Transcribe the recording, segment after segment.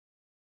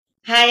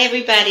Hi,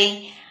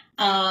 everybody.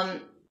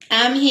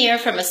 I'm here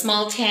from a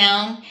small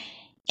town,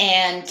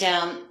 and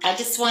I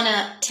just want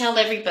to tell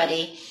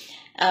everybody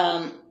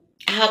um,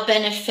 how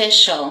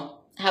beneficial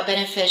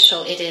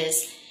it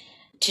is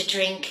to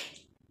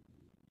drink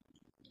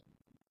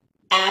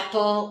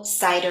apple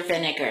cider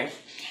vinegar.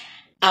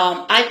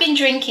 I've been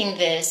drinking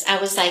this.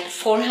 I was like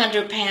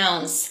 400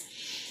 pounds.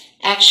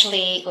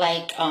 Actually,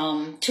 like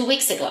 2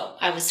 weeks ago,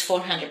 I was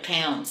 400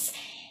 pounds.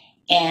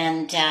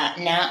 And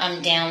now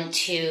I'm down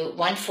to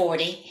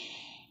 140.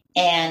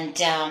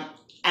 And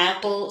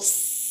apple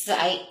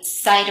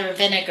cider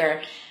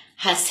vinegar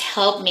has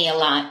helped me a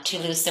lot to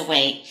lose the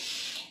weight.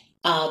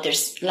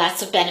 There's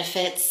lots of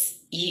benefits.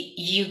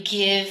 You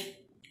give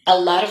a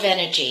lot of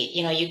energy.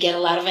 You get a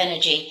lot of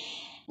energy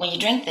when you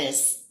drink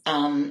this.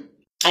 I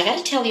got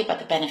to tell you about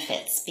the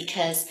benefits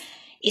because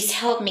it's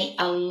helped me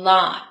a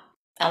lot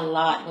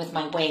with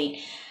my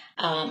weight.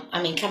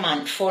 I mean, come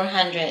on,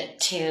 400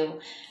 to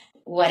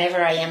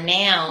whatever I am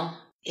now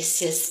is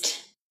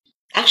just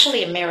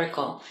actually a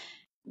miracle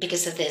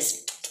because of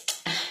this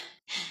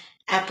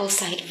apple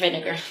cider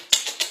vinegar.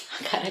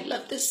 God, I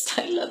love this.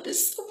 I love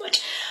this so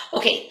much.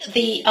 Okay,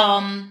 the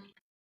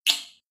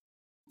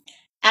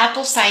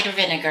apple cider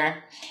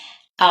vinegar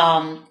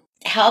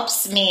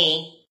helps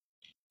me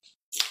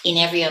in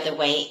every other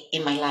way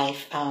in my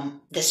life.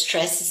 The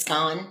stress is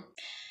gone.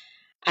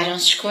 I don't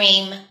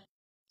scream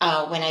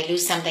when I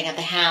lose something at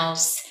the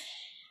house.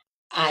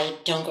 I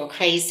don't go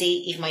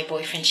crazy if my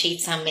boyfriend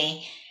cheats on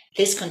me.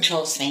 This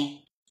controls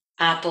me.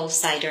 Apple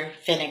cider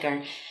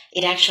vinegar.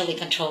 It actually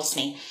controls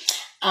me.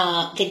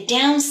 The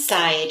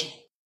downside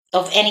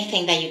of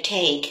anything that you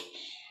take,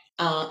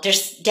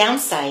 there's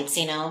downsides,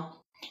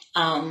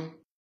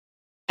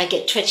 I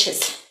get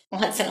twitches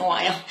once in a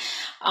while.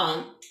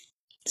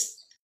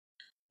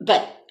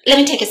 But let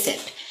me take a sip.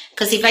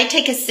 Because if I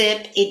take a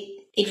sip,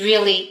 it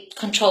really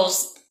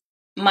controls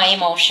my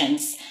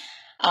emotions.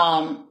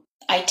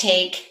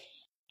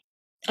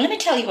 Let me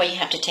tell you what you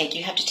have to take.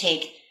 You have to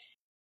take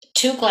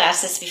 2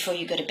 glasses before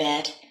you go to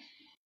bed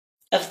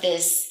of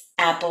this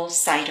apple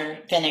cider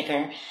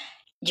vinegar.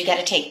 You got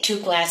to take 2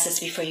 glasses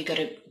before you go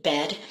to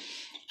bed.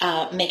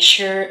 Make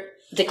sure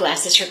the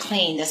glasses are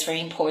clean. That's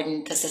very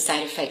important because the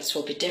side effects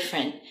will be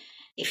different.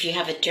 If you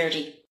have a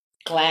dirty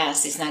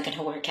glass, it's not going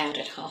to work out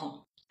at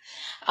all.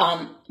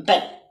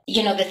 But,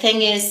 the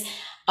thing is,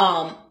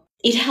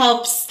 it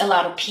helps a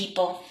lot of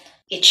people.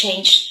 It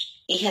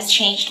has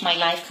changed my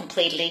life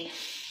completely.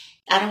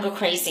 I don't go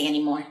crazy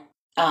anymore.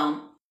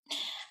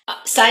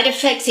 Side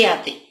effects,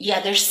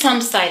 there's some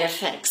side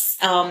effects.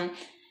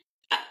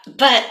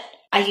 But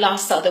I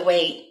lost all the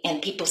weight,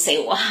 and people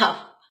say,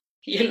 wow,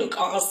 you look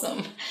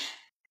awesome.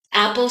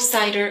 Apple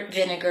cider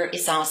vinegar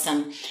is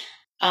awesome.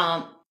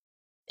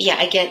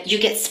 You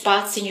get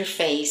spots in your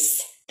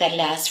face that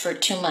last for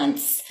 2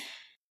 months.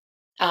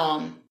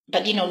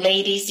 But,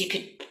 ladies, you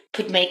could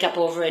put makeup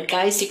over it.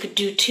 Guys, you could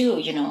do too,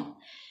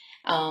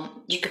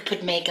 you could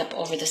put makeup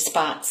over the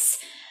spots.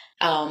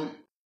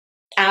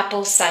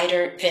 Apple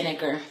cider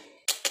vinegar.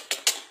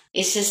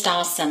 It's just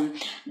awesome.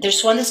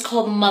 There's one that's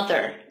called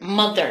Mother,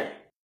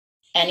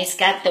 and it's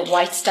got the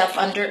white stuff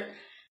under.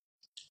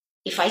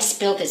 If I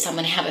spill this, I'm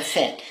going to have a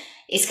fit.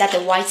 It's got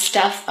the white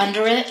stuff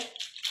under it.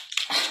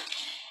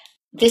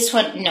 This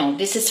one, no,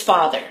 this is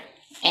Father.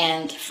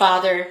 And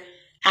Father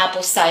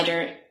apple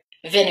cider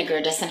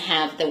vinegar doesn't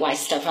have the white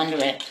stuff under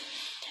it.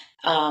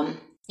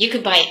 You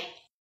could buy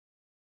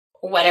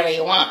whatever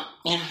you want.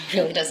 It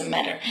really doesn't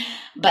matter.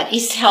 But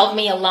it's helped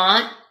me a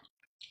lot.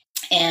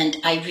 And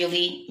I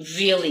really,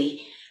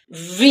 really,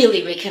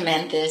 really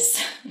recommend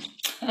this.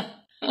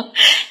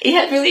 It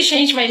has really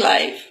changed my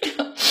life.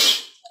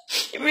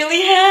 It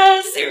really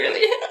has. It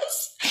really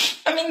has.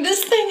 I mean,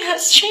 this thing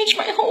has changed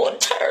my whole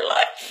entire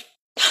life.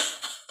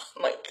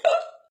 Oh my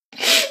God.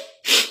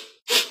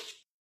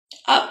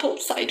 Apple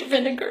cider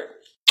vinegar.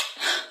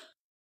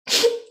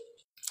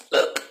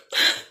 Look,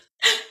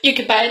 you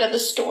can buy it at the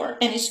store,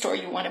 any store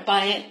you want to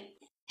buy it.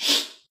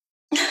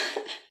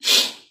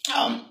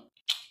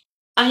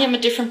 I am a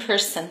different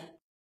person.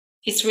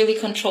 It's really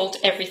controlled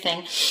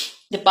everything.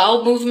 The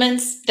bowel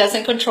movements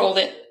doesn't control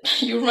it.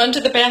 You run to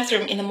the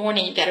bathroom in the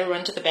morning, you gotta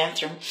run to the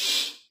bathroom.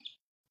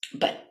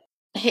 But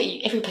hey,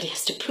 everybody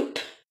has to poop.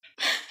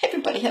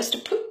 Everybody has to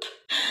poop.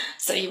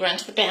 So you run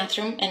to the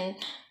bathroom and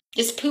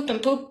just poop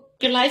and poop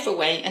your life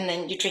away, and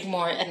then you drink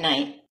more at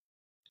night.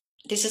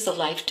 This is a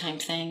lifetime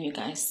thing, you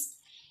guys.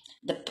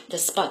 The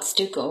spots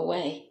do go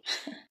away.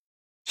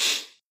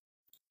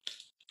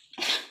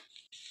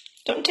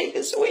 Don't take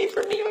this away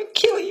from me, I'll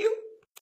kill you.